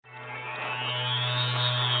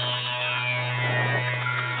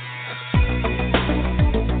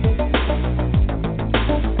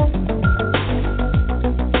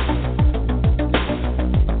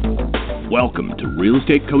Welcome to Real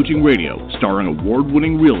Estate Coaching Radio, starring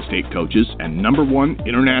award-winning real estate coaches and #1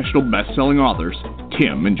 international best-selling authors,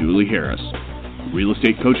 Tim and Julie Harris. Real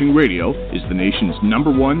Estate Coaching Radio is the nation's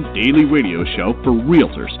 #1 daily radio show for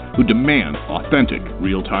realtors who demand authentic,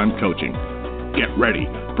 real-time coaching. Get ready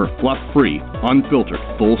for fluff-free, unfiltered,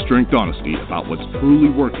 full-strength honesty about what's truly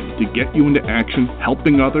working to get you into action,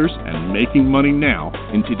 helping others, and making money now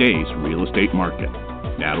in today's real estate market.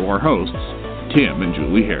 Now to our hosts, Tim and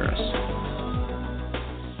Julie Harris.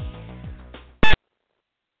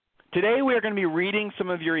 Today we are going to be reading some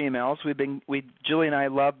of your emails. Julie and I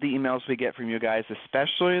love the emails we get from you guys,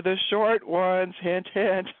 especially the short ones. Hint,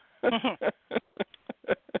 hint.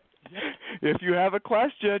 If you have a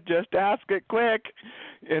question, just ask it quick,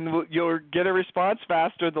 and you'll get a response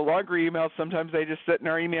faster. The longer emails, sometimes they just sit in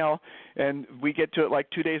our email, and we get to it like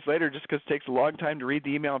 2 days later just because it takes a long time to read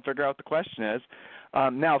the email and figure out what the question is.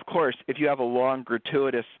 Now, of course, if you have a long,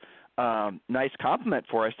 gratuitous, nice compliment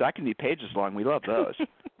for us, that can be pages long. We love those.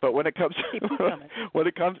 But when it comes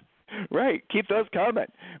right, keep those coming.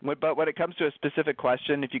 But when it comes to a specific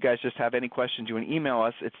question, if you guys just have any questions, you want to email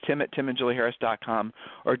us, it's tim@timandjulieharris.com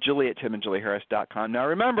or julie@timandjulieharris.com. Now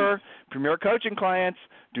remember, Premier Coaching clients,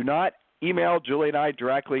 do not email Julie and I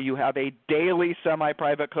directly. You have a daily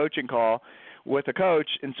semi-private coaching call with a coach,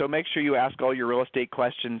 and so make sure you ask all your real estate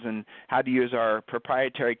questions and how to use our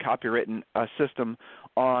proprietary copywritten system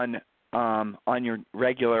on your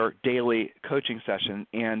regular daily coaching session.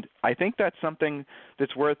 And I think that's something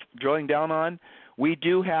that's worth drilling down on. We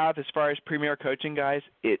do have, as far as Premier Coaching guys,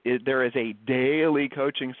 there is a daily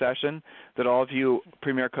coaching session that all of you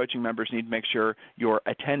Premier Coaching members need to make sure you're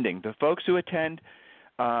attending. The folks who attend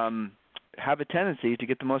have a tendency to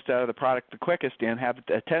get the most out of the product the quickest and have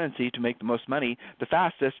a tendency to make the most money the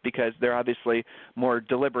fastest because they're obviously more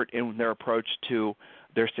deliberate in their approach to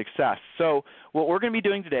their success. So what we're going to be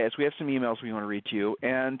doing today is we have some emails we want to read to you,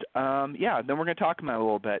 and then we're going to talk about it a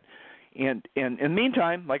little bit. And in the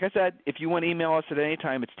meantime, like I said, if you want to email us at any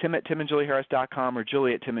time, it's tim@timandjulieharris.com or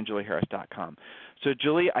julie@timandjulieharris.com. So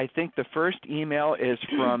Julie, I think the first email is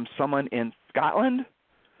from someone in Scotland.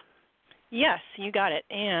 Yes, you got it.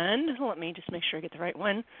 And let me just make sure I get the right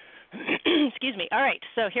one. Excuse me. All right,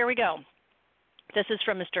 so here we go. This is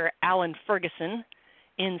from Mr. Alan Ferguson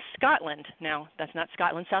in Scotland. Now, that's not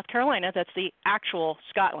Scotland, South Carolina. That's the actual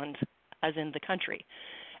Scotland, as in the country.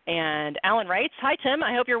 And Alan writes, "Hi, Tim.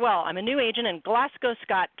 I hope you're well. I'm a new agent in Glasgow,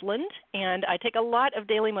 Scotland, and I take a lot of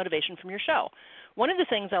daily motivation from your show. One of the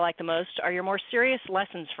things I like the most are your more serious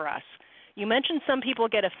lessons for us. You mentioned some people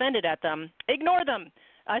get offended at them. Ignore them.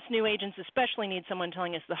 Us new agents especially need someone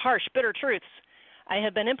telling us the harsh, bitter truths. I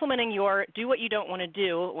have been implementing your do what you don't want to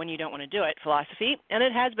do when you don't want to do it philosophy, and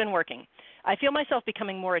it has been working. I feel myself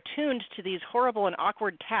becoming more attuned to these horrible and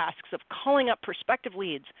awkward tasks of calling up prospective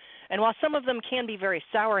leads. And while some of them can be very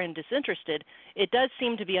sour and disinterested, it does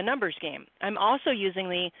seem to be a numbers game. I'm also using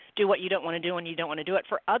the do what you don't want to do when you don't want to do it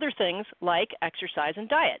for other things like exercise and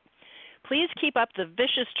diet. Please keep up the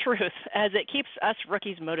vicious truth as it keeps us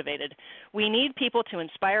rookies motivated. We need people to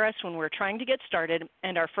inspire us when we're trying to get started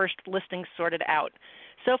and our first listings sorted out.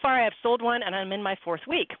 So far I have sold one and I'm in my 4th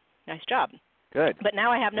week. Nice job. Good. But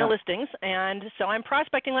now I have no listings, and so I'm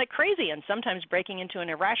prospecting like crazy and sometimes breaking into an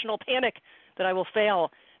irrational panic that I will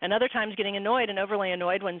fail, and other times getting annoyed and overly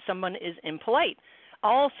annoyed when someone is impolite.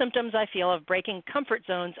 All symptoms I feel of breaking comfort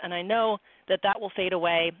zones, and I know that that will fade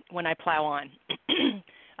away when I plow on."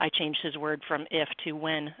 I changed his word from if to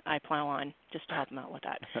when I plow on, just to help him out with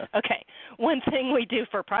that. Okay, one thing we do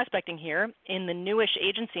for prospecting here in the newish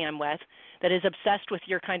agency I'm with that is obsessed with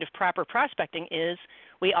your kind of proper prospecting is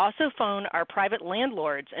we also phone our private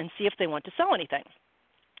landlords and see if they want to sell anything.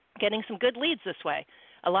 Getting some good leads this way.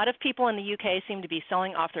 A lot of people in the UK seem to be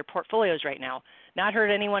selling off their portfolios right now. Not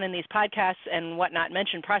heard anyone in these podcasts and whatnot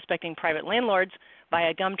mention prospecting private landlords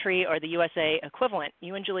via Gumtree or the USA equivalent.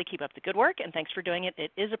 You and Julie keep up the good work, and thanks for doing it.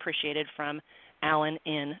 It is appreciated, from Alan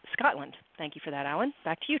in Scotland. Thank you for that, Alan.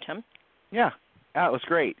 Back to you, Tim. Yeah, that was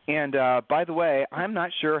great. And by the way, I'm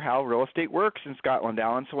not sure how real estate works in Scotland,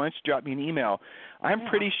 Alan, so why don't you drop me an email. I'm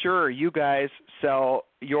pretty sure you guys sell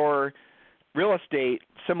your real estate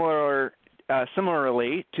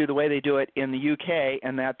similarly to the way they do it in the UK,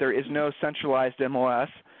 and that there is no centralized MLS,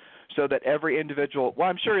 so that every individual – well,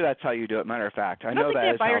 I'm sure that's how you do it, matter of fact. I know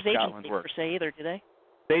that is how Scotland works. Per se either, do they?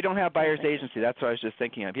 They don't have buyer's agency. That's what I was just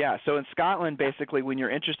thinking of. Yeah, so in Scotland, basically, when you're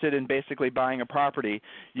interested in basically buying a property,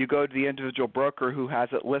 you go to the individual broker who has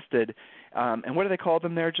it listed. And what do they call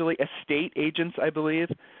them there, Julie? Estate agents, I believe.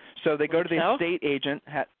 So they go to the estate agent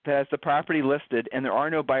that has the property listed, and there are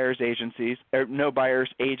no buyer's agencies or no buyer's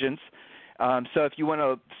agents. So if you want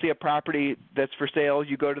to see a property that's for sale,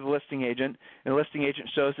 you go to the listing agent, and the listing agent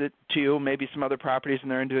shows it to you, maybe some other properties in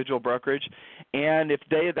their individual brokerage. And if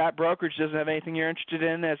that brokerage doesn't have anything you're interested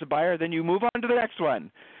in as a buyer, then you move on to the next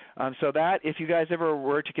one. So that, if you guys ever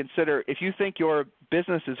were to consider, if you think your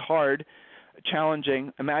business is hard,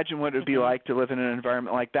 challenging, imagine what it would be like to live in an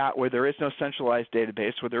environment like that, where there is no centralized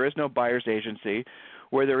database, where there is no buyer's agency,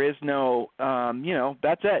 where there is no,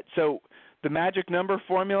 that's it. So the magic number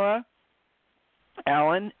formula,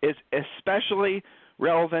 Alan, is especially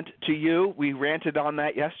relevant to you. We ranted on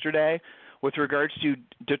that yesterday with regards to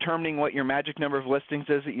determining what your magic number of listings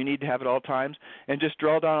is that you need to have at all times, and just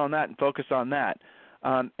drill down on that and focus on that.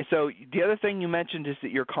 So the other thing you mentioned is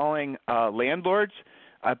that you're calling landlords,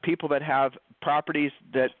 people that have properties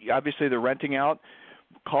that obviously they're renting out.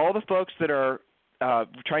 Call the folks that are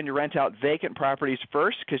trying to rent out vacant properties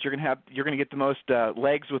first, because you're going to get the most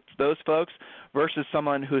legs with those folks versus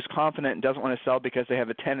someone who's confident and doesn't want to sell because they have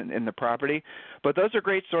a tenant in the property. But those are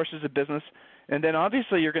great sources of business. And then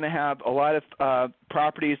obviously you're going to have a lot of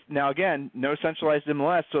properties. Now again, no centralized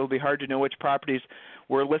MLS, so it'll be hard to know which properties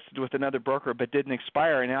were listed with another broker but didn't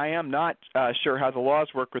expire. And I am not sure how the laws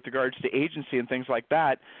work with regards to agency and things like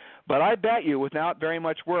that. But I bet you, without very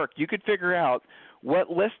much work, you could figure out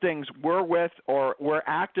what listings were with or were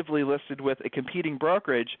actively listed with a competing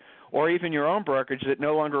brokerage, or even your own brokerage that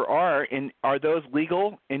no longer are. And are those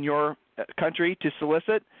legal in your country to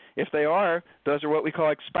solicit? If they are, those are what we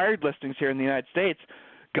call expired listings here in the United States.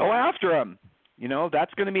 Go after them.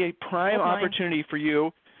 That's going to be a prime opportunity for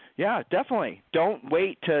you. Yeah, definitely. Don't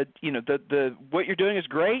wait to, what you're doing is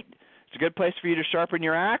great. It's a good place for you to sharpen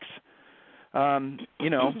your axe.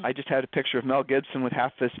 I just had a picture of Mel Gibson with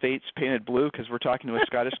half his face painted blue because we're talking to a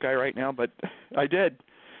Scottish guy right now, but I did.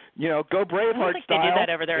 Go Braveheart style. I don't think they do that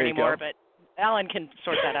over there anymore, but Alan can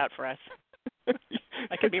sort that out for us.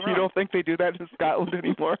 I could be wrong. You don't think they do that in Scotland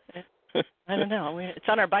anymore? I don't know. It's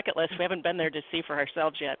on our bucket list. We haven't been there to see for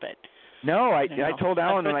ourselves yet, but no, I told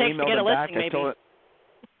Alan when I emailed him back.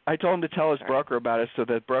 I told him to tell his broker about it, so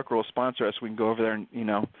that broker will sponsor us. We can go over there and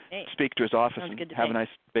speak to his office and have a nice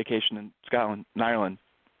vacation in Scotland, and Ireland,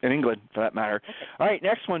 and England for that matter. Okay. All right,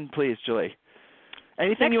 next one, please, Julie.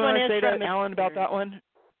 Anything you want to say to Alan about that one?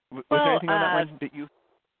 Was there anything on that one that you?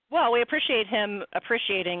 Well, we appreciate him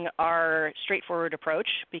appreciating our straightforward approach,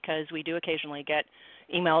 because we do occasionally get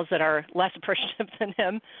emails that are less appreciative than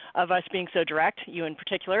him of us being so direct, you in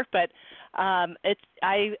particular. But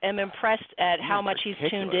I am impressed at how much he's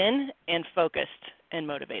tuned in and focused and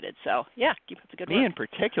motivated. So, yeah, keep up the good work. Me in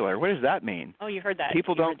particular? What does that mean? Oh, you heard that.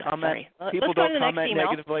 People don't comment. People don't comment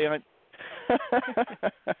negatively on it.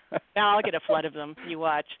 Now I'll get a flood of them. You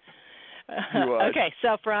watch. You watch. Okay,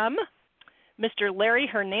 so from Mr. Larry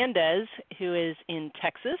Hernandez, who is in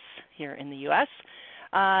Texas, here in the U.S.,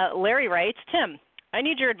 Larry writes, Tim, I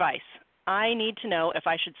need your advice. I need to know if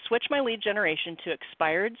I should switch my lead generation to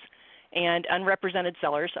expireds and unrepresented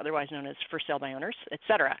sellers, otherwise known as for sale by owners,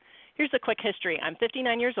 etc. Here's the quick history. I'm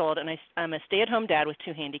 59 years old, and I'm a stay-at-home dad with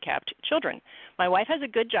 2 handicapped children. My wife has a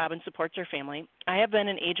good job and supports her family. I have been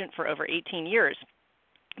an agent for over 18 years,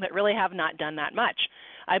 but really have not done that much.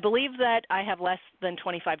 I believe that I have less than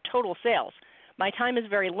 25 total sales. My time is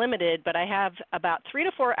very limited, but I have about 3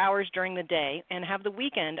 to 4 hours during the day, and have the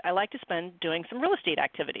weekend I like to spend doing some real estate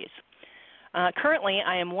activities. Currently,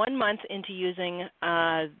 I am 1 month into using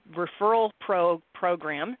a referral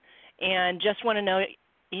program, and just want to know,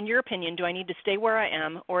 in your opinion, do I need to stay where I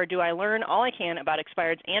am, or do I learn all I can about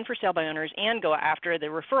expireds and for sale by owners and go after the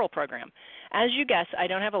referral program? As you guess, I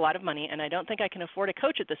don't have a lot of money, and I don't think I can afford a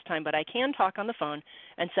coach at this time, but I can talk on the phone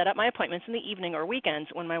and set up my appointments in the evening or weekends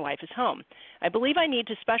when my wife is home. I believe I need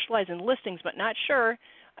to specialize in listings, but not sure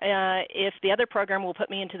if the other program will put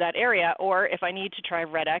me into that area, or if I need to try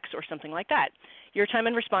RedX or something like that. Your time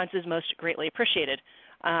and response is most greatly appreciated.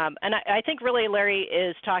 And I think really Larry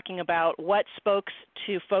is talking about what spokes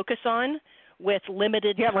to focus on with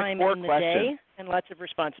limited time in the day and lots of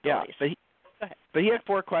responsibilities. Yeah, but he had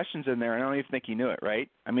 4 questions in there, and I don't even think he knew it, right?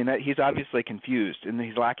 I mean, he's obviously confused, and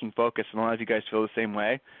he's lacking focus, and a lot of you guys feel the same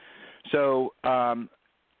way. So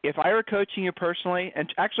if I were coaching you personally,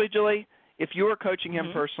 and actually, Julie, if you were coaching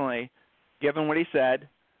him personally, given what he said,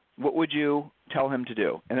 what would you tell him to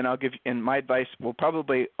do? And then I'll give, and my advice will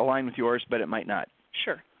probably align with yours, but it might not.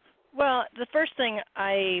 Sure. Well, the first thing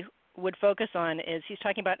I would focus on is he's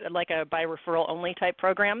talking about like a by referral only type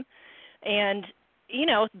program. And,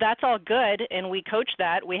 that's all good, and we coach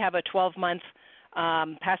that. We have a 12-month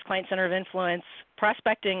past client center of influence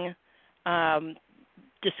prospecting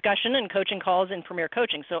discussion and coaching calls in Premier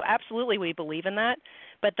Coaching. So absolutely we believe in that,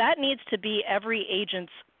 but that needs to be every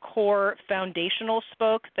agent's core foundational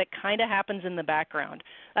spoke that kind of happens in the background.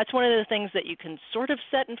 That's one of the things that you can sort of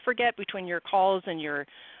set and forget between your calls and your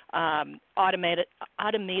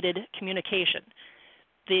automated communication.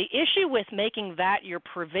 The issue with making that your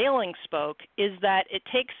prevailing spoke is that it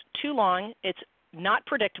takes too long. It's not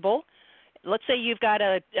predictable. Let's say you've got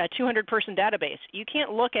a 200-person database. You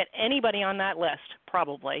can't look at anybody on that list,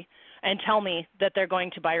 probably, and tell me that they're going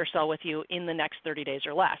to buy or sell with you in the next 30 days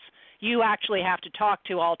or less. You actually have to talk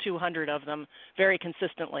to all 200 of them very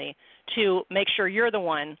consistently to make sure you're the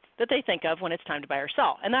one that they think of when it's time to buy or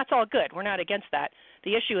sell. And that's all good. We're not against that.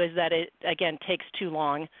 The issue is that it, again, takes too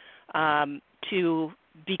long to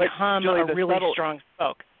become Julie, a really strong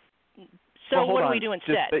spoke. So what do we do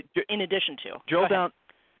instead, in addition to?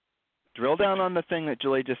 Drill down on the thing that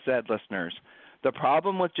Julie just said, listeners. The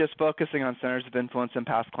problem with just focusing on centers of influence and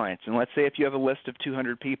past clients, and let's say if you have a list of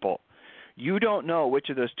 200 people, you don't know which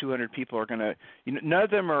of those 200 people are going to, none of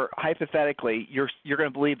them are hypothetically, you're going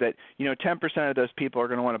to believe that, 10% of those people are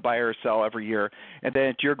going to want to buy or sell every year, and then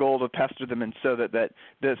it's your goal to pester them and so that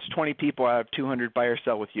there's 20 people out of 200 buy or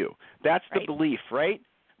sell with you. That's the belief, right?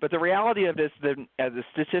 But the reality of this, the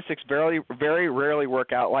statistics very, very rarely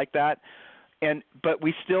work out like that. But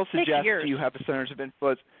we still suggest you have a centers of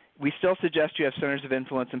influence. We still suggest you have centers of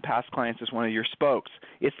influence and past clients as one of your spokes.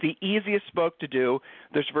 It's the easiest spoke to do.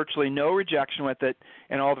 There's virtually no rejection with it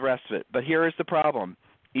and all the rest of it. But here is the problem.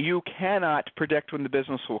 You cannot predict when the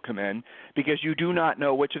business will come in because you do not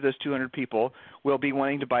know which of those 200 people will be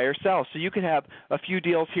wanting to buy or sell. So you can have a few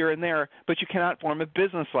deals here and there, but you cannot form a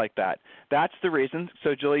business like that. That's the reason.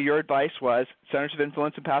 So, Julie, your advice was centers of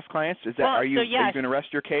influence and past clients. Is that are you going to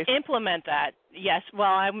rest your case? Implement that. Yes.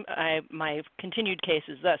 Well, my continued case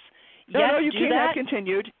is this. No, you can't have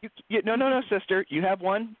continued. No, sister. You have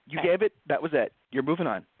one. You gave it. That was it. You're moving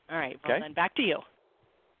on. All right. Well, then back to you.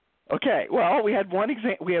 Okay. Well, we had one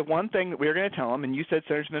thing that we were going to tell them, and you said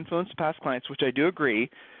centers of influence, past clients, which I do agree.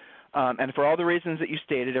 And for all the reasons that you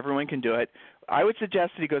stated, everyone can do it. I would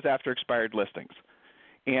suggest that he goes after expired listings.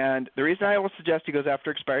 And the reason I will suggest he goes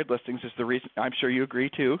after expired listings is the reason I'm sure you agree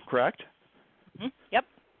too, correct? Mm-hmm. Yep.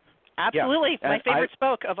 Absolutely. Yeah. My favorite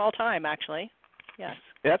spoke of all time, actually. Yes.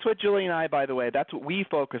 That's what Julie and I, by the way, that's what we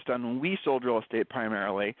focused on when we sold real estate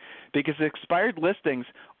primarily, because expired listings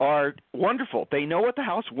are wonderful. They know what the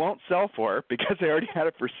house won't sell for because they already had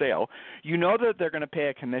it for sale. You know that they're going to pay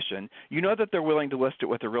a commission. You know that they're willing to list it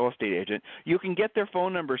with a real estate agent. You can get their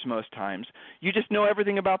phone numbers most times. You just know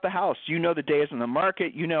everything about the house. You know the days on the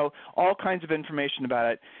market. You know all kinds of information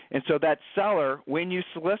about it. And so that seller, when you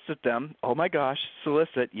solicit them, oh my gosh,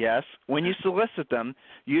 solicit, yes. When you solicit them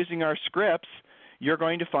using our scripts, you're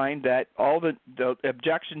going to find that all the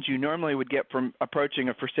objections you normally would get from approaching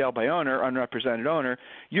a for sale by owner, unrepresented owner,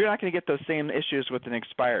 you're not going to get those same issues with an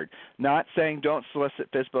expired. Not saying don't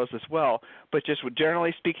solicit FSBOs as well, but just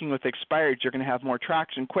generally speaking with expireds, you're going to have more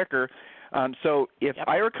traction quicker. So if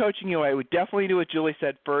I were coaching you, I would definitely do what Julie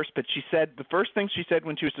said first, but she said the first thing she said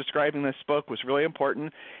when she was describing this spoke was really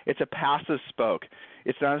important. It's a passive spoke.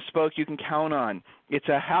 It's not a spoke you can count on. It's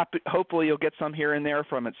a hopefully you'll get some here and there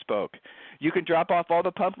from it spoke. You can drop off all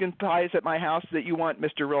the pumpkin pies at my house that you want,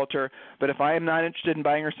 Mr. Realtor, but if I am not interested in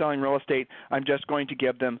buying or selling real estate, I'm just going to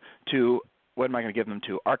give them to what am I going to give them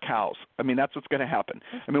to? Our cows. I mean, that's what's going to happen.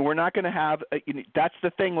 I mean, we're not going to have that's the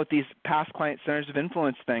thing with these past client centers of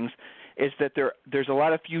influence things is that there's a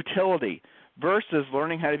lot of futility versus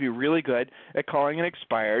learning how to be really good at calling an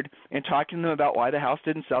expired and talking to them about why the house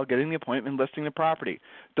didn't sell, getting the appointment, listing the property.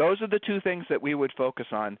 Those are the two things that we would focus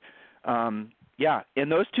on.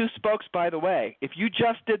 And those two spokes, by the way, if you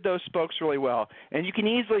just did those spokes really well, and you can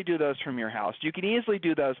easily do those from your house, you can easily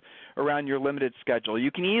do those around your limited schedule,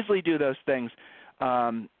 you can easily do those things,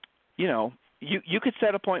 you could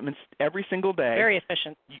set appointments every single day. Very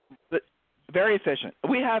efficient. Very efficient.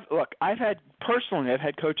 I've had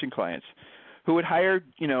coaching clients who would hire,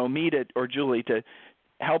 me or Julie to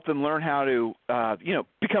help them learn how to,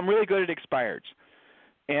 become really good at expireds.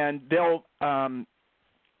 And they're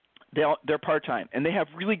part-time, and they have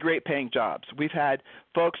really great paying jobs. We've had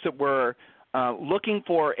folks that were looking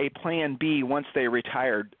for a plan B once they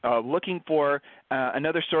retired, looking for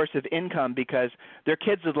another source of income because their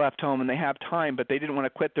kids had left home and they have time, but they didn't want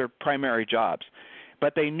to quit their primary jobs.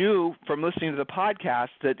 But they knew from listening to the podcast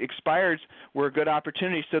that expireds were a good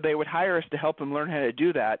opportunity, so they would hire us to help them learn how to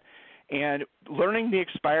do that. And learning the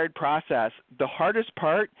expired process, the hardest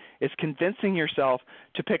part is convincing yourself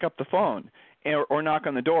to pick up the phone or knock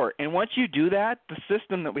on the door. And once you do that, the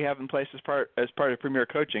system that we have in place as part of Premier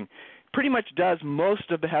Coaching pretty much does most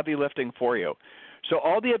of the heavy lifting for you. So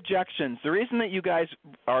all the objections, the reason that you guys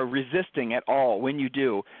are resisting at all when you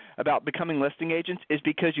do about becoming listing agents is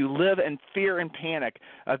because you live in fear and panic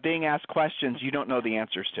of being asked questions you don't know the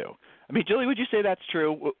answers to. I mean, Julie, would you say that's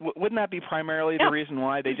true? Wouldn't that be primarily the reason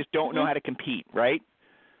why they just don't know how to compete, right?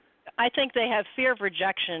 I think they have fear of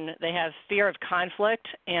rejection, they have fear of conflict,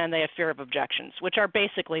 and they have fear of objections, which are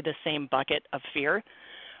basically the same bucket of fear.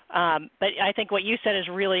 But I think what you said is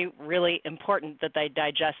really, really important that they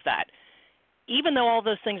digest that. Even though all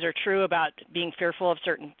those things are true about being fearful of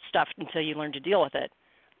certain stuff until you learn to deal with it,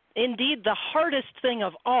 indeed the hardest thing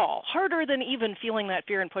of all, harder than even feeling that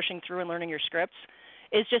fear and pushing through and learning your scripts,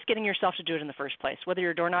 is just getting yourself to do it in the first place. Whether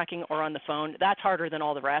you're door knocking or on the phone, that's harder than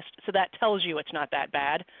all the rest. So that tells you it's not that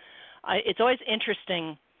bad. It's always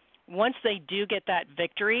interesting once they do get that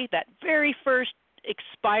victory, that very first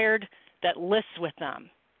expired that lists with them,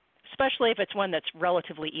 especially if it's one that's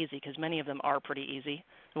relatively easy, because many of them are pretty easy.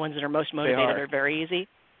 The ones that are most motivated are very easy.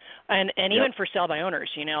 And even for sale by owners,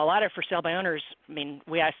 a lot of for sale by owners, I mean,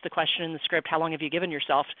 we asked the question in the script, how long have you given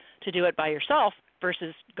yourself to do it by yourself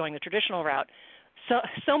versus going the traditional route?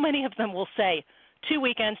 So many of them will say 2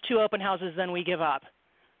 weekends, 2 open houses, then we give up.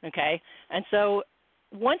 Okay? And so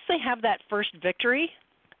once they have that first victory,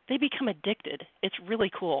 they become addicted. It's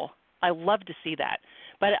really cool. I love to see that.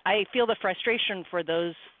 But I feel the frustration for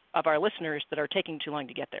those of our listeners that are taking too long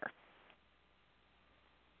to get there.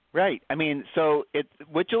 Right. I mean, so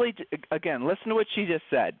what Julie, again, listen to what she just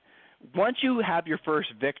said. Once you have your first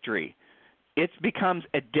victory, it becomes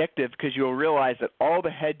addictive because you'll realize that all the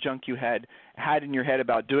head junk you had in your head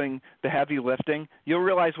about doing the heavy lifting, you'll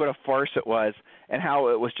realize what a farce it was and how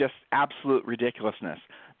it was just absolute ridiculousness.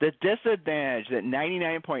 The disadvantage that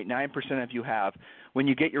 99.9% of you have when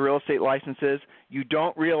you get your real estate licenses, you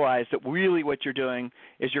don't realize that really what you're doing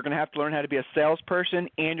is you're going to have to learn how to be a salesperson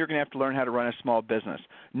and you're going to have to learn how to run a small business.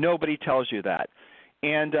 Nobody tells you that.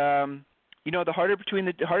 And the harder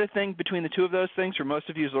thing between the two of those things for most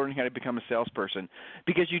of you is learning how to become a salesperson,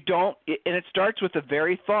 because you don't, and it starts with the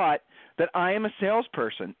very thought that I am a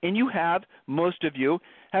salesperson, and most of you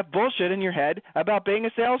have bullshit in your head about being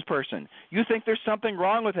a salesperson. You think there's something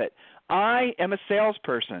wrong with it. I am a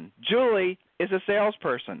salesperson. Julie is a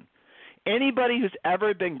salesperson. Anybody who's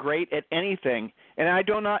ever been great at anything, and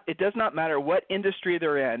it does not matter what industry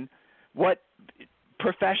they're in, what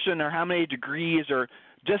profession or how many degrees, or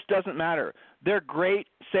just doesn't matter. They're great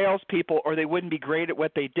salespeople or they wouldn't be great at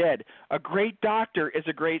what they did. A great doctor is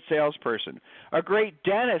a great salesperson. A great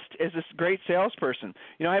dentist is a great salesperson.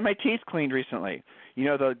 I had my teeth cleaned recently.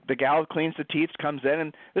 The gal who cleans the teeth comes in,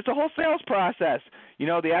 and it's a whole sales process.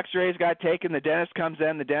 The x-rays got taken, the dentist comes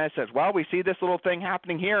in, the dentist says, well, we see this little thing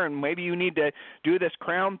happening here, and maybe you need to do this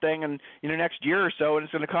crown thing in next year or so, and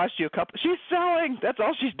it's going to cost you She's selling. That's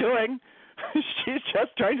all she's doing. She's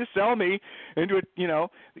just trying to sell me into it.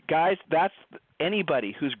 Guys, that's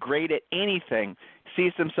anybody who's great at anything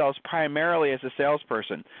sees themselves primarily as a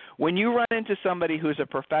salesperson. When you run into somebody who's a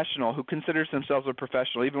professional, who considers themselves a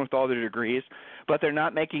professional, even with all their degrees, but they're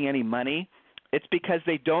not making any money, it's because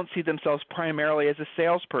they don't see themselves primarily as a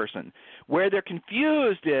salesperson. Where they're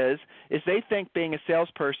confused is they think being a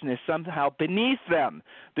salesperson is somehow beneath them.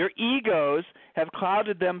 Their egos have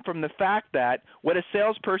clouded them from the fact that what a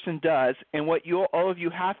salesperson does, and what all of you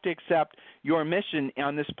have to accept your mission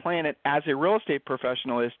on this planet as a real estate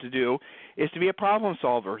professional is to do, is to be a problem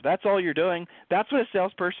solver. That's all you're doing. That's what a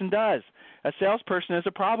salesperson does. A salesperson is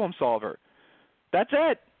a problem solver. That's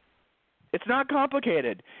it. It's not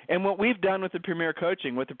complicated. And what we've done with the Premier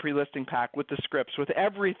Coaching, with the pre-listing pack, with the scripts, with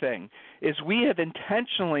everything, is we have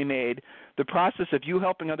intentionally made the process of you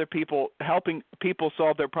helping people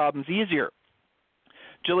solve their problems easier.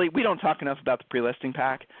 Julie, we don't talk enough about the pre-listing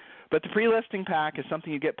pack, but the pre-listing pack is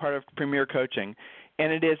something you get part of Premier Coaching,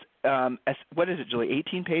 and it is, what is it, Julie,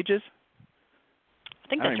 18 pages? I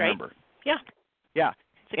think that's right. Yeah. Yeah.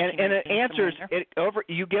 And it answers it over.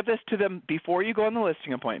 You give this to them before you go on the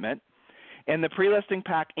listing appointment. And the pre-listing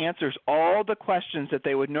pack answers all the questions that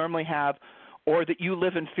they would normally have or that you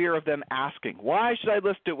live in fear of them asking. Why should I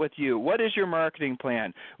list it with you? What is your marketing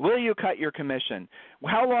plan? Will you cut your commission?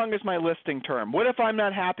 How long is my listing term? What if I'm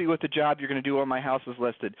not happy with the job you're going to do while my house is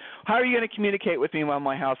listed? How are you going to communicate with me while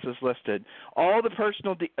my house is listed? All the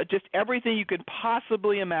personal, just everything you could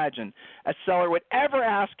possibly imagine a seller would ever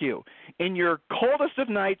ask you in your coldest of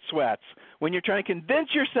night sweats when you're trying to convince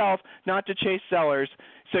yourself not to chase sellers.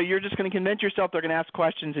 So you're just going to convince yourself they're going to ask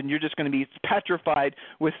questions, and you're just going to be petrified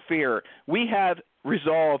with fear. We have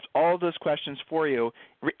resolved all of those questions for you,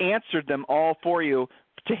 answered them all for you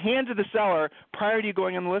to hand to the seller prior to you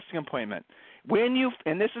going on the listing appointment.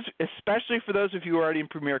 And this is especially for those of you who are already in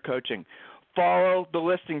Premier Coaching, Follow the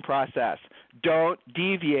listing process. Don't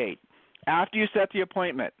deviate. After you set the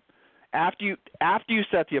appointment,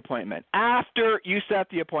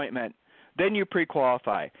 then you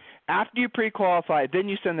pre-qualify. After you pre-qualify, then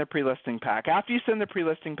you send the pre-listing pack. After you send the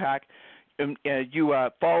pre-listing pack, you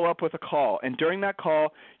follow up with a call. And during that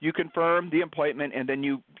call, you confirm the appointment, and then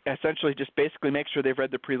you essentially just basically make sure they've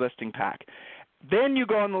read the pre-listing pack. Then you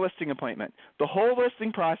go on the listing appointment. The whole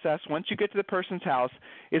listing process, once you get to the person's house,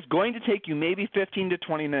 is going to take you maybe 15 to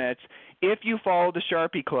 20 minutes if you follow the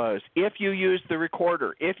Sharpie close, if you use the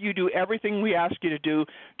recorder, if you do everything we ask you to do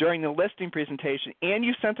during the listing presentation, and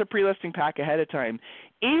you sent the pre-listing pack ahead of time.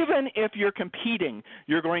 Even if you're competing,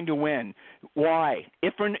 you're going to win. Why?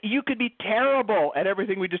 You could be terrible at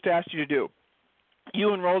everything we just asked you to do.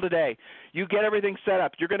 You enroll today. You get everything set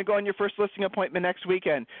up. You're going to go on your first listing appointment next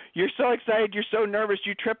weekend. You're so excited. You're so nervous.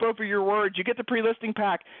 You trip over your words. You get the pre-listing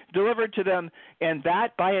pack delivered to them, and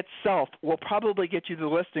that by itself will probably get you the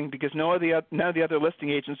listing because none of the other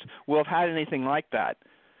listing agents will have had anything like that.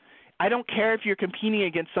 I don't care if you're competing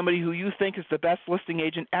against somebody who you think is the best listing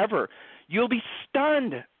agent ever. You'll be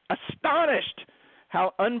stunned, astonished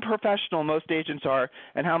how unprofessional most agents are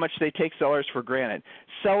and how much they take sellers for granted.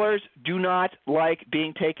 Sellers do not like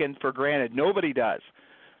being taken for granted. Nobody does.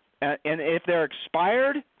 And if they're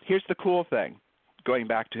expired, here's the cool thing, going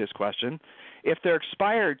back to his question. If they're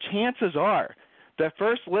expired, chances are the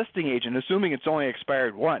first listing agent, assuming it's only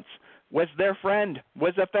expired once, was their friend,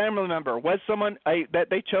 was a family member, was someone that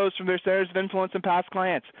they chose from their centers of influence and past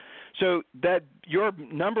clients. So that your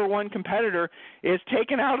number one competitor is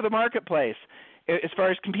taken out of the marketplace as far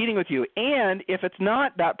as competing with you. And if it's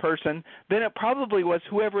not that person, then it probably was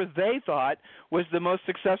whoever they thought was the most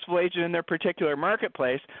successful agent in their particular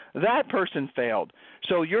marketplace. That person failed.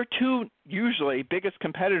 So your two usually biggest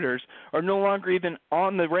competitors are no longer even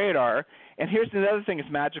on the radar. And here's another thing that's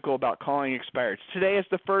magical about calling expireds. Today is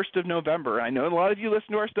the 1st of November. I know a lot of you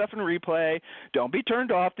listen to our stuff in replay. Don't be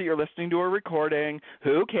turned off that you're listening to a recording.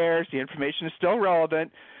 Who cares? The information is still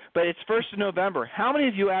relevant. But it's 1st of November. How many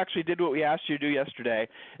of you actually did what we asked you to do yesterday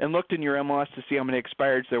and looked in your MLS to see how many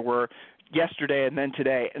expireds there were yesterday and then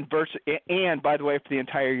today, and by the way, for the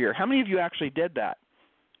entire year? How many of you actually did that?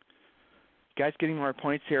 Guys getting more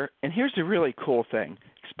points here? And here's the really cool thing.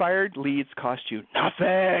 Expired leads cost you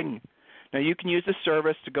nothing. Now, you can use the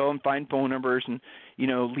service to go and find phone numbers and,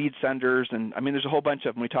 lead senders. And, there's a whole bunch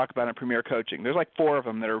of them we talk about in Premier Coaching. There's like 4 of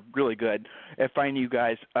them that are really good at finding you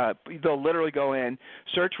guys. They'll literally go in,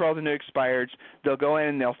 search for all the new expireds. They'll go in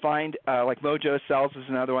and they'll find, like Mojo Sells is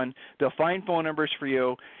another one. They'll find phone numbers for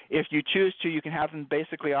you. If you choose to, you can have them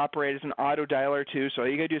basically operate as an auto dialer too. So all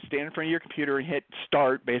you got to do is stand in front of your computer and hit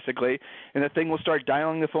start, basically, and the thing will start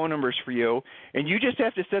dialing the phone numbers for you. And you just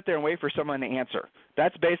have to sit there and wait for someone to answer.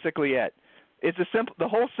 That's basically it. The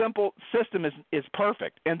whole simple system is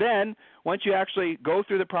perfect. And then once you actually go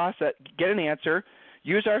through the process, get an answer,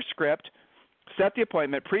 use our script, set the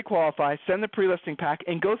appointment, pre-qualify, send the pre-listing pack,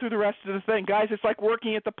 and go through the rest of the thing. Guys, it's like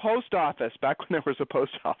working at the post office back when there was a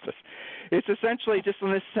post office. It's essentially just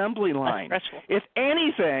an assembly line. If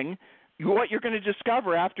anything, what you're going to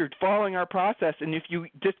discover after following our process, and if you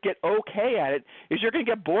just get okay at it, is you're going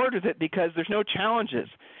to get bored with it because there's no challenges.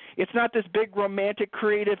 It's not this big romantic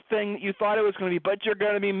creative thing that you thought it was going to be, but you're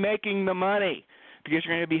going to be making the money because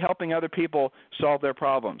you're going to be helping other people solve their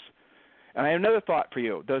problems. And I have another thought for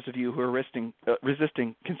you, those of you who are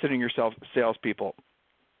resisting considering yourself salespeople.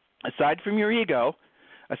 Aside from your ego,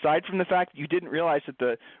 aside from the fact that you didn't realize that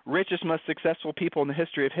the richest, most successful people in the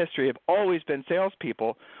history of history have always been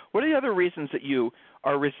salespeople, what are the other reasons that you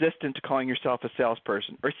are resistant to calling yourself a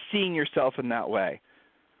salesperson or seeing yourself in that way?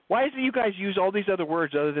 Why is it you guys use all these other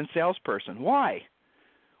words other than salesperson? Why?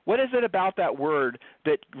 What is it about that word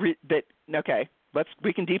that okay,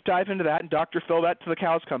 we can deep dive into that and Dr. Phil that till the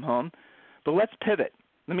cows come home, but let's pivot.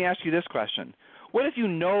 Let me ask you this question. What if you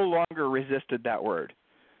no longer resisted that word?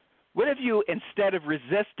 What if you, instead of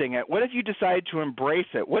resisting it, what if you decided to embrace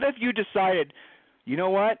it? What if you decided, you know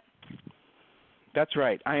what? That's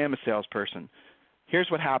right, I am a salesperson.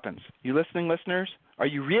 Here's what happens. You listening, listeners? Are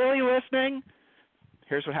you really listening?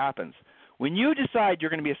 Here's what happens. When you decide you're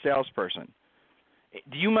going to be a salesperson,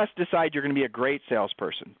 you must decide you're going to be a great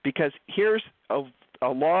salesperson because here's a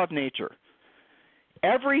law of nature.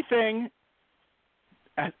 Let me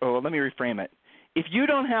reframe it. If you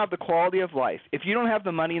don't have the quality of life, if you don't have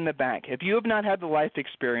the money in the bank, if you have not had the life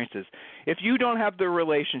experiences, if you don't have the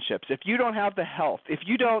relationships, if you don't have the health, if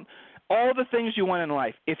you don't, all the things you want in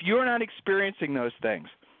life, if you're not experiencing those things,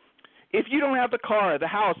 if you don't have the car, the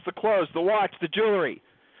house, the clothes, the watch, the jewelry,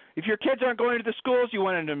 if your kids aren't going to the schools you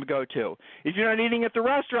wanted them to go to, if you're not eating at the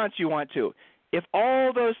restaurants you want to, if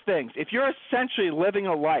all those things, if you're essentially living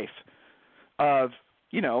a life of,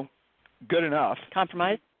 good enough.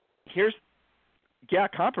 Compromise?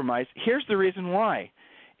 Compromise. Here's the reason why.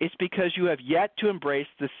 It's because you have yet to embrace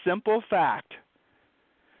the simple fact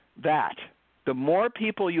that the more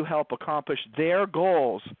people you help accomplish their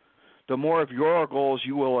goals, the more of your goals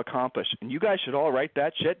you will accomplish. And you guys should all write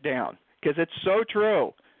that shit down because it's so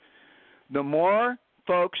true. The more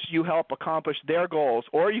folks you help accomplish their goals,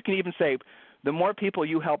 or you can even say the more people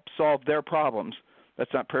you help solve their problems,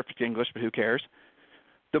 that's not perfect English, but who cares,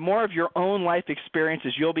 the more of your own life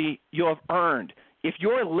experiences you'll have earned. If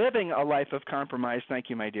you're living a life of compromise, thank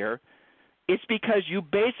you, my dear, it's because you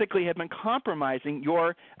basically have been compromising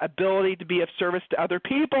your ability to be of service to other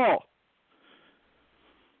people.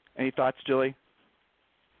 Any thoughts, Julie?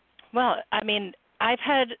 Well, I mean, I've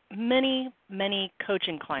had many, many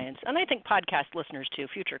coaching clients, and I think podcast listeners too,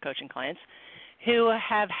 future coaching clients, who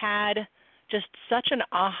have had just such an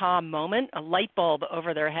aha moment, a light bulb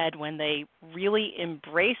over their head when they really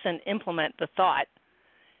embrace and implement the thought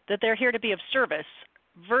that they're here to be of service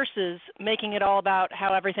versus making it all about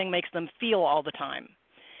how everything makes them feel all the time.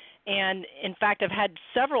 And in fact, I've had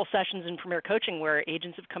several sessions in Premier Coaching where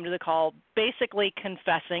agents have come to the call basically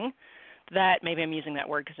confessing that, maybe I'm using that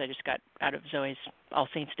word because I just got out of Zoe's All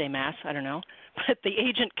Saints Day Mass, I don't know, but the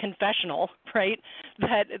agent confessional, right,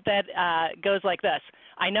 that goes like this.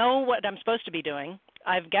 I know what I'm supposed to be doing.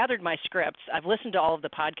 I've gathered my scripts. I've listened to all of the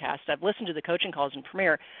podcasts. I've listened to the coaching calls in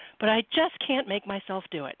Premier, but I just can't make myself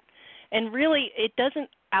do it. And really, it doesn't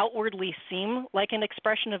outwardly seem like an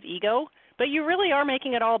expression of ego, but you really are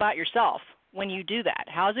making it all about yourself when you do that.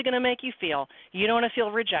 How's it going to make you feel? You don't want to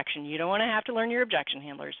feel rejection. You don't want to have to learn your objection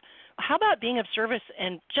handlers. How about being of service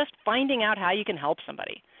and just finding out how you can help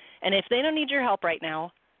somebody? And if they don't need your help right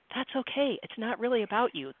now, that's okay. It's not really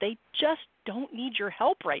about you. They just don't need your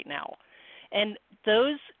help right now. And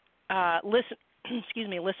those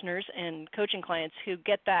listeners and coaching clients who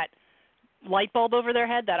get that light bulb over their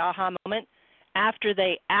head, that aha moment, after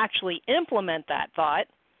they actually implement that thought,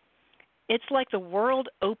 it's like the world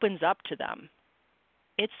opens up to them.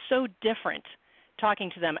 It's so different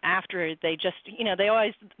talking to them after they just, they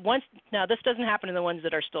always, now this doesn't happen to the ones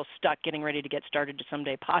that are still stuck getting ready to get started to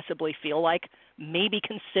someday possibly feel like maybe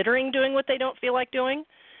considering doing what they don't feel like doing.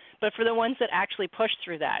 But for the ones that actually push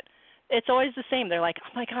through that, it's always the same. They're like,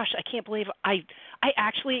 oh my gosh, I can't believe I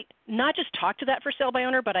actually not just talked to that for sale by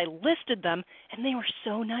owner, but I listed them and they were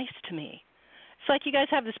so nice to me. It's like you guys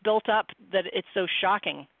have this built up that it's so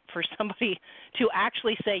shocking for somebody to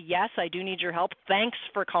actually say, yes, I do need your help. Thanks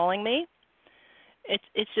for calling me.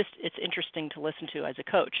 It's interesting to listen to as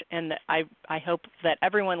a coach. And I hope that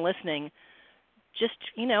everyone listening just,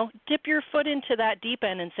 dip your foot into that deep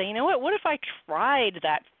end and say, you know what if I tried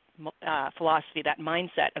that philosophy, that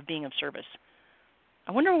mindset of being of service?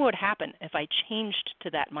 I wonder what would happen if I changed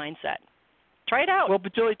to that mindset. Try it out. Well,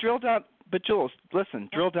 but Julie, drill down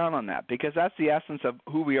on that, because that's the essence of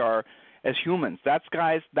who we are as humans. That's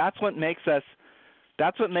what makes us,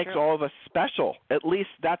 that's what makes all of us special. At least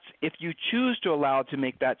that's, if you choose to allow it to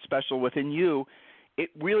make that special within you, it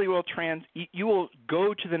really will you will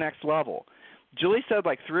go to the next level. Julie said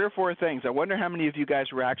like 3 or 4 things. I wonder how many of you guys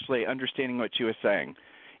were actually understanding what she was saying.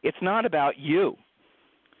 It's not about you.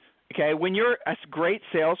 Okay, when you're a great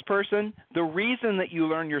salesperson, the reason that you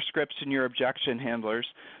learn your scripts and your objection handlers,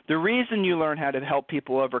 the reason you learn how to help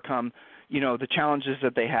people overcome, the challenges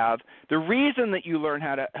that they have, the reason that you learn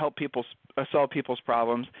how to help people solve people's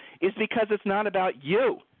problems is because it's not about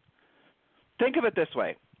you. Think of it this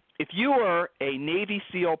way. If you were a Navy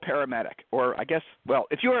SEAL paramedic, or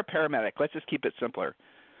if you were a paramedic, let's just keep it simpler.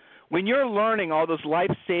 When you're learning all those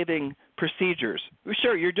life-saving procedures,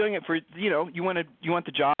 sure, you're doing it for, you want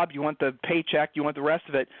the job, you want the paycheck, you want the rest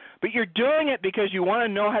of it, but you're doing it because you want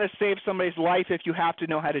to know how to save somebody's life if you have to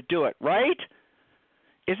know how to do it, right?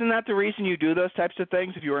 Isn't that the reason you do those types of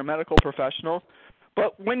things if you're a medical professional?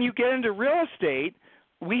 But when you get into real estate,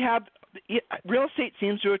 real estate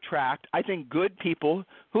seems to attract, I think, good people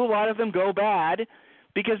who a lot of them go bad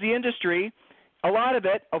because the industry, a lot of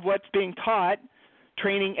it, of what's being taught,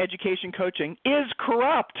 training, education, coaching, is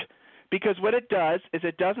corrupt, because what it does is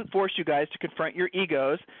it doesn't force you guys to confront your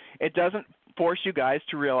egos. It doesn't force you guys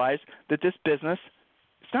to realize that this business,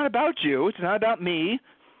 it's not about you. It's not about me.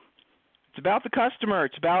 It's about the customer.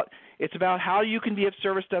 It's about how you can be of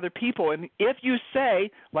service to other people. And if you say,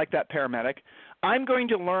 like that paramedic, I'm going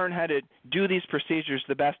to learn how to do these procedures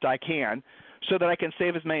the best I can so that I can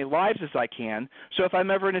save as many lives as I can. So if I'm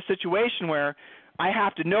ever in a situation where I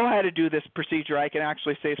have to know how to do this procedure, I can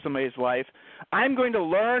actually save somebody's life, I'm going to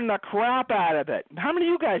learn the crap out of it. How many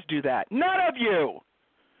of you guys do that? None of you.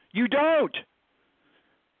 You don't.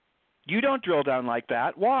 You don't drill down like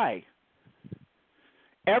that. Why?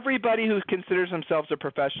 Everybody who considers themselves a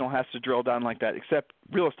professional has to drill down like that, except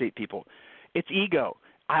real estate people. It's ego.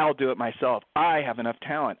 I'll do it myself. I have enough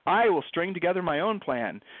talent. I will string together my own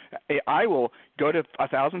plan. I will go to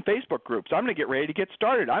 1,000 Facebook groups. I'm going to get ready to get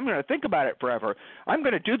started. I'm going to think about it forever. I'm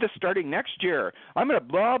going to do this starting next year. I'm going to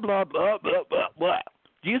blah, blah, blah, blah, blah, blah.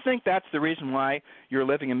 Do you think that's the reason why you're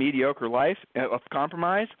living a mediocre life of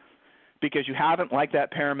compromise? Because you haven't, like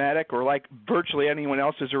that paramedic or like virtually anyone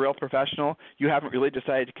else who's a real professional, you haven't really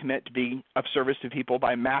decided to commit to being of service to people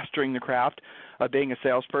by mastering the craft of being a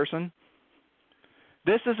salesperson?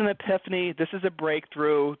 This is an epiphany. This is a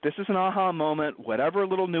breakthrough. This is an aha moment, whatever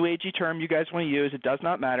little new agey term you guys want to use. It does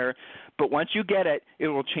not matter. But once you get it, it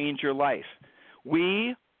will change your life.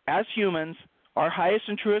 We, as humans, our highest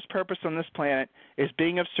and truest purpose on this planet is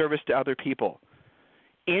being of service to other people.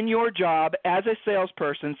 In your job as a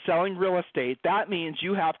salesperson selling real estate, that means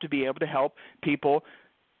you have to be able to help people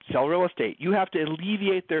sell real estate. You have to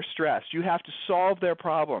alleviate their stress. You have to solve their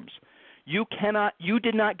problems. You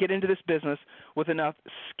did not get into this business with enough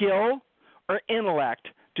skill or intellect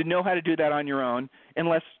to know how to do that on your own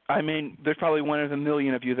unless, there's probably one of a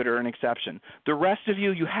million of you that are an exception. The rest of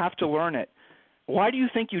you have to learn it. Why do you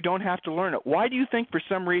think you don't have to learn it? Why do you think for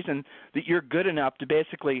some reason that you're good enough to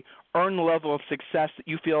basically earn the level of success that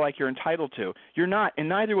you feel like you're entitled to? You're not, and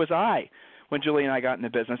neither was I when Julie and I got in the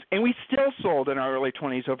business. And we still sold in our early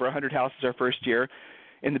 20s over 100 houses our first year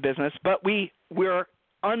in the business, but we're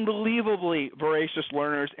unbelievably voracious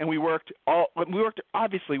learners, and we worked all the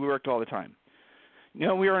time. We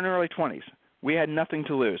were in our early 20s. We had nothing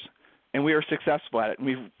to lose, and we were successful at it. And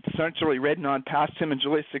we've essentially ridden on past Tim and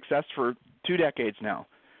Julie's success for 2 decades now.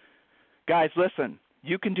 Guys, listen,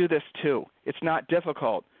 you can do this too. It's not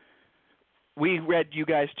difficult. We read you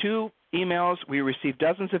guys 2 emails. We receive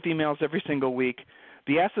dozens of emails every single week.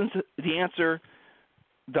 The answer,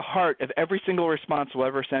 the heart of every single response we'll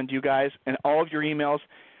ever send you guys and all of your emails,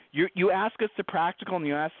 you ask us the practical and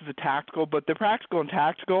you ask us the tactical, but the practical and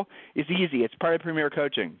tactical is easy. It's part of Premier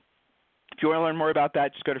Coaching. If you want to learn more about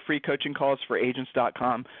that, just go to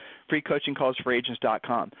freecoachingcallsforagents.com,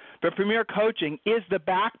 freecoachingcallsforagents.com. But Premier Coaching is the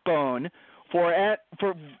backbone for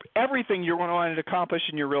everything you're going to want to accomplish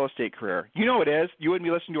in your real estate career. You know it is. You wouldn't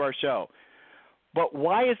be listening to our show. But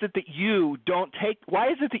why is it that you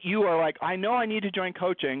are like, I know I need to join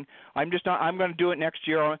coaching. I'm going to do it next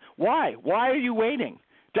year. Why? Why are you waiting?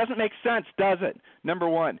 Doesn't make sense, does it? Number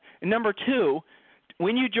one. And number two,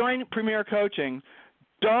 when you join Premier Coaching,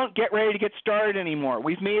 don't get ready to get started anymore.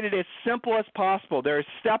 We've made it as simple as possible. There's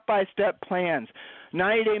step-by-step plans,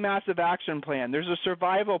 90-day massive action plan. There's a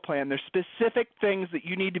survival plan. There's specific things that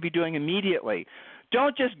you need to be doing immediately.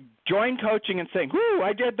 Don't just join coaching and say, whoo,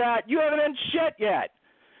 I did that. You haven't done shit yet.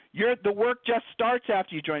 The work just starts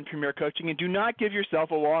after you join Premier Coaching, and do not give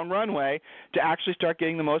yourself a long runway to actually start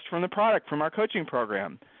getting the most from the product from our coaching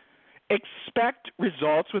program. Expect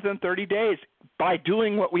results within 30 days by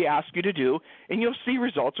doing what we ask you to do, and you'll see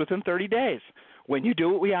results within 30 days when you do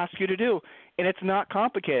what we ask you to do. And it's not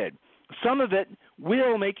complicated. Some of it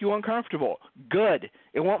will make you uncomfortable. Good.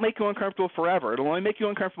 It won't make you uncomfortable forever. It'll only make you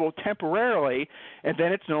uncomfortable temporarily, and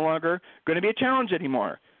then it's no longer going to be a challenge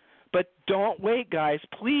anymore. But don't wait, guys,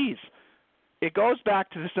 please. It goes back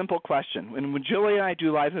to the simple question. When Julie and I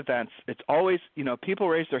do live events, it's always, people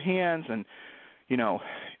raise their hands and,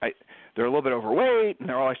 they're a little bit overweight, and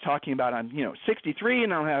they're always talking about I'm 63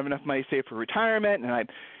 and I don't have enough money saved for retirement, and I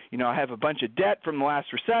have a bunch of debt from the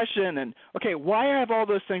last recession. And okay, why have all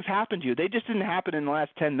those things happened to you? They just didn't happen in the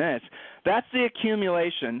last 10 minutes. That's the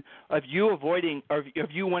accumulation of you avoiding, of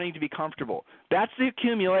you wanting to be comfortable. That's the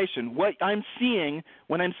accumulation. What I'm seeing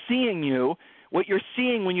when I'm seeing you, what you're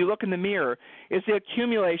seeing when you look in the mirror is the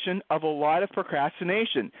accumulation of a lot of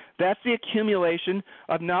procrastination. That's the accumulation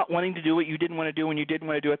of not wanting to do what you didn't want to do when you didn't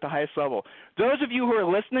want to do it at the highest level. Those of you who are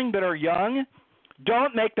listening that are young,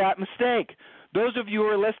 don't make that mistake. Those of you who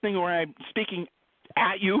are listening where I'm speaking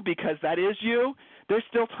at you because that is you, there's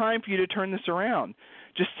still time for you to turn this around.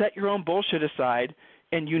 Just set your own bullshit aside,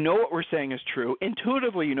 and you know what we're saying is true.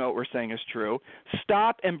 Intuitively, you know what we're saying is true.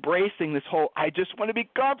 Stop embracing this whole, I just want to be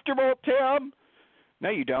comfortable, Tim. No,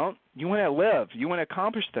 you don't. You want to live. You want to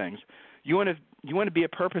accomplish things. You want to be a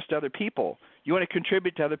purpose to other people. You want to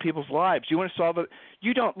contribute to other people's lives. You want to solve it.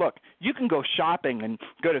 You don't, look, you can go shopping and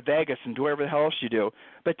go to Vegas and do whatever the hell else you do,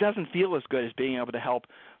 but it doesn't feel as good as being able to help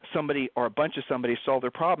somebody or a bunch of somebody solve their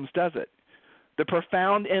problems, does it? The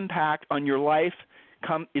profound impact on your life,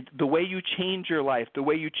 the way you change your life, the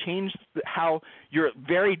way you change how your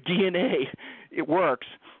very DNA it works,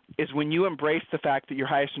 is when you embrace the fact that your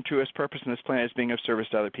highest and truest purpose in this planet is being of service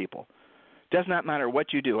to other people. Does not matter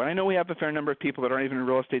what you do. And I know we have a fair number of people that aren't even in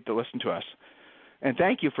real estate that listen to us. And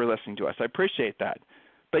thank you for listening to us. I appreciate that.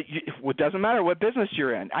 But it doesn't matter what business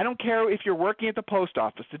you're in. I don't care if you're working at the post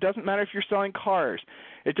office. It doesn't matter if you're selling cars.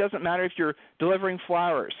 It doesn't matter if you're delivering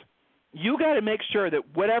flowers. You got to make sure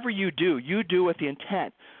that whatever you do with the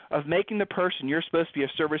intent of making the person you're supposed to be of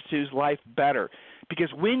service to's life better.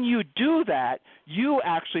 Because when you do that, you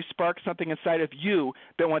actually spark something inside of you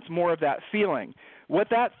that wants more of that feeling. What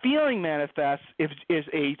that feeling manifests is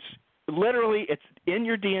literally it's in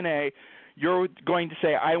your DNA. You're going to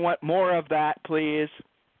say, I want more of that, please.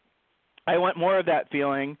 I want more of that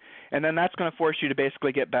feeling, and then that's going to force you to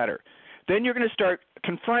basically get better. Then you're going to start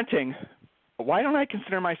confronting, why don't I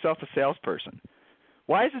consider myself a salesperson?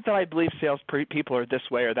 Why is it that I believe salespeople are this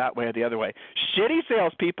way or that way or the other way? Shitty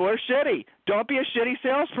salespeople are shitty. Don't be a shitty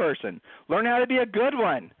salesperson. Learn how to be a good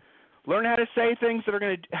one. Learn how to say things that are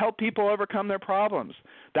going to help people overcome their problems.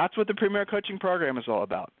 That's what the Premier Coaching Program is all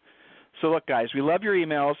about. So look, guys, we love your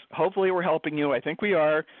emails. Hopefully we're helping you. I think we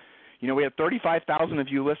are. You know, we have 35,000 of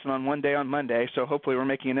you listen on one day on Monday, so hopefully we're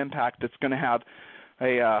making an impact that's going to have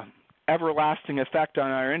a everlasting effect on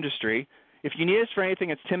our industry. If you need us for anything,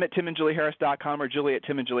 it's tim@timandjulieharris.com or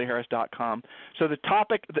julie@timandjulieharris.com. So the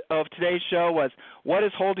topic of today's show was, what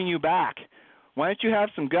is holding you back? Why don't you have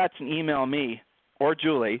some guts and email me or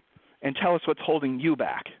Julie and tell us what's holding you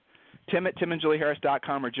back?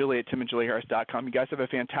 tim@timandjulieharris.com or julie@timandjulieharris.com. You guys have a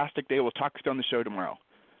fantastic day. We'll talk to you on the show tomorrow.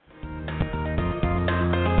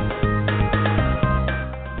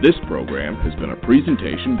 This program has been a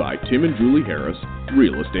presentation by Tim and Julie Harris,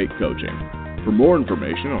 Real Estate Coaching. For more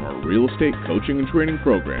information on our real estate coaching and training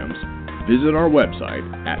programs, visit our website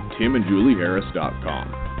at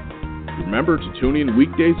timandjulieharris.com. Remember to tune in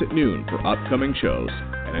weekdays at noon for upcoming shows.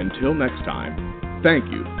 And until next time,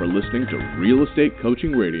 thank you for listening to Real Estate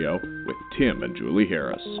Coaching Radio with Tim and Julie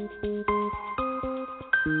Harris.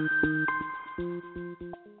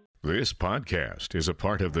 This podcast is a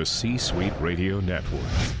part of the C-Suite Radio Network.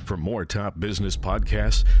 For more top business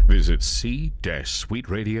podcasts, visit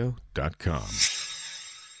c-suiteradio.com.